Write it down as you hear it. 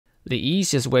The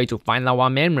easiest way to find out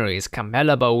what memory is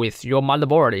compatible with your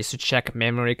motherboard is to check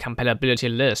Memory Compatibility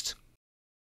list.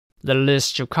 The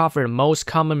list should cover the most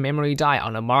common memory die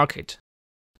on the market.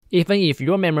 Even if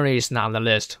your memory is not on the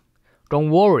list,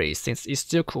 don't worry since it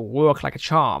still could work like a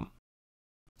charm.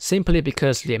 Simply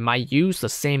because they might use the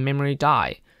same memory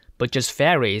die, but just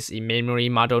varies in memory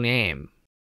model name.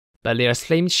 But there's a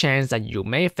slim chance that you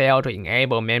may fail to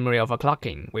enable memory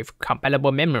overclocking with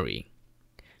compatible memory,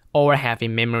 or have a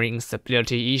memory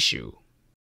instability issue.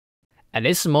 At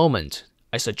this moment,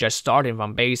 I suggest starting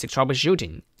from basic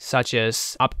troubleshooting, such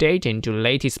as updating to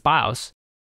latest BIOS,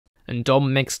 and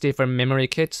don't mix different memory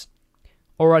kits,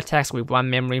 or attach with one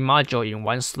memory module in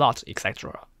one slot,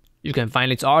 etc. You can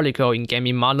find this article in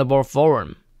Gaming Motherboard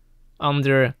Forum,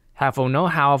 under Helpful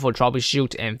Know-how for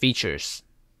Troubleshoot and Features.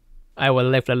 I will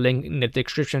leave the link in the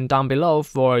description down below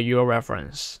for your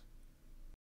reference.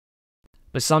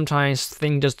 But sometimes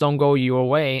things just don't go your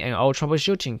way and all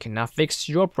troubleshooting cannot fix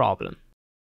your problem.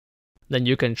 Then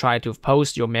you can try to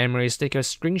post your memory sticker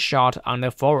screenshot on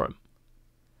the forum.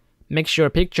 Make sure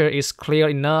the picture is clear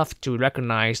enough to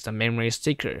recognize the memory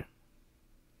sticker.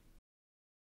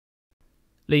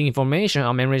 The information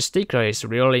on memory sticker is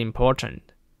really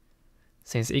important,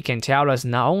 since it can tell us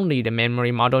not only the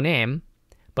memory model name,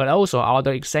 but also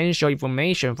other essential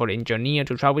information for the engineer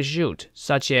to troubleshoot,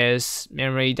 such as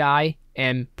memory die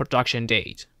and production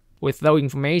date. With no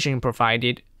information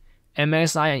provided,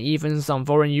 MSI and even some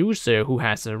foreign user who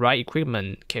has the right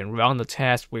equipment can run the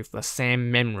test with the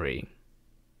same memory.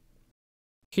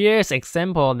 Here's an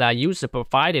example that user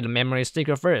provided the memory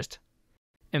sticker first,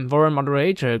 and foreign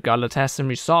moderator got the testing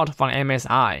result from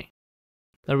MSI.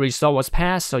 The result was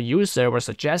passed, so user was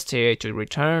suggested to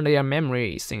return their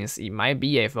memory since it might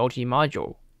be a faulty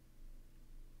module.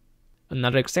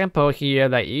 Another example here,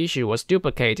 the issue was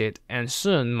duplicated, and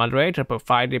soon moderator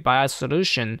provided BIOS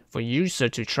solution for user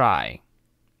to try.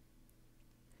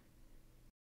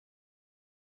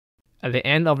 At the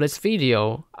end of this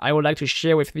video, I would like to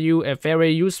share with you a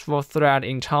very useful thread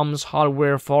in Tom's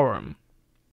Hardware Forum.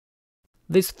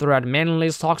 This thread mainly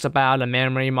talks about the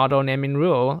memory model naming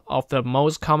rule of the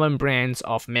most common brands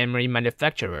of memory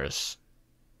manufacturers.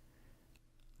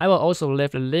 I will also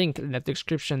leave the link in the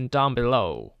description down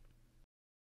below.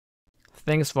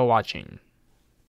 Thanks for watching.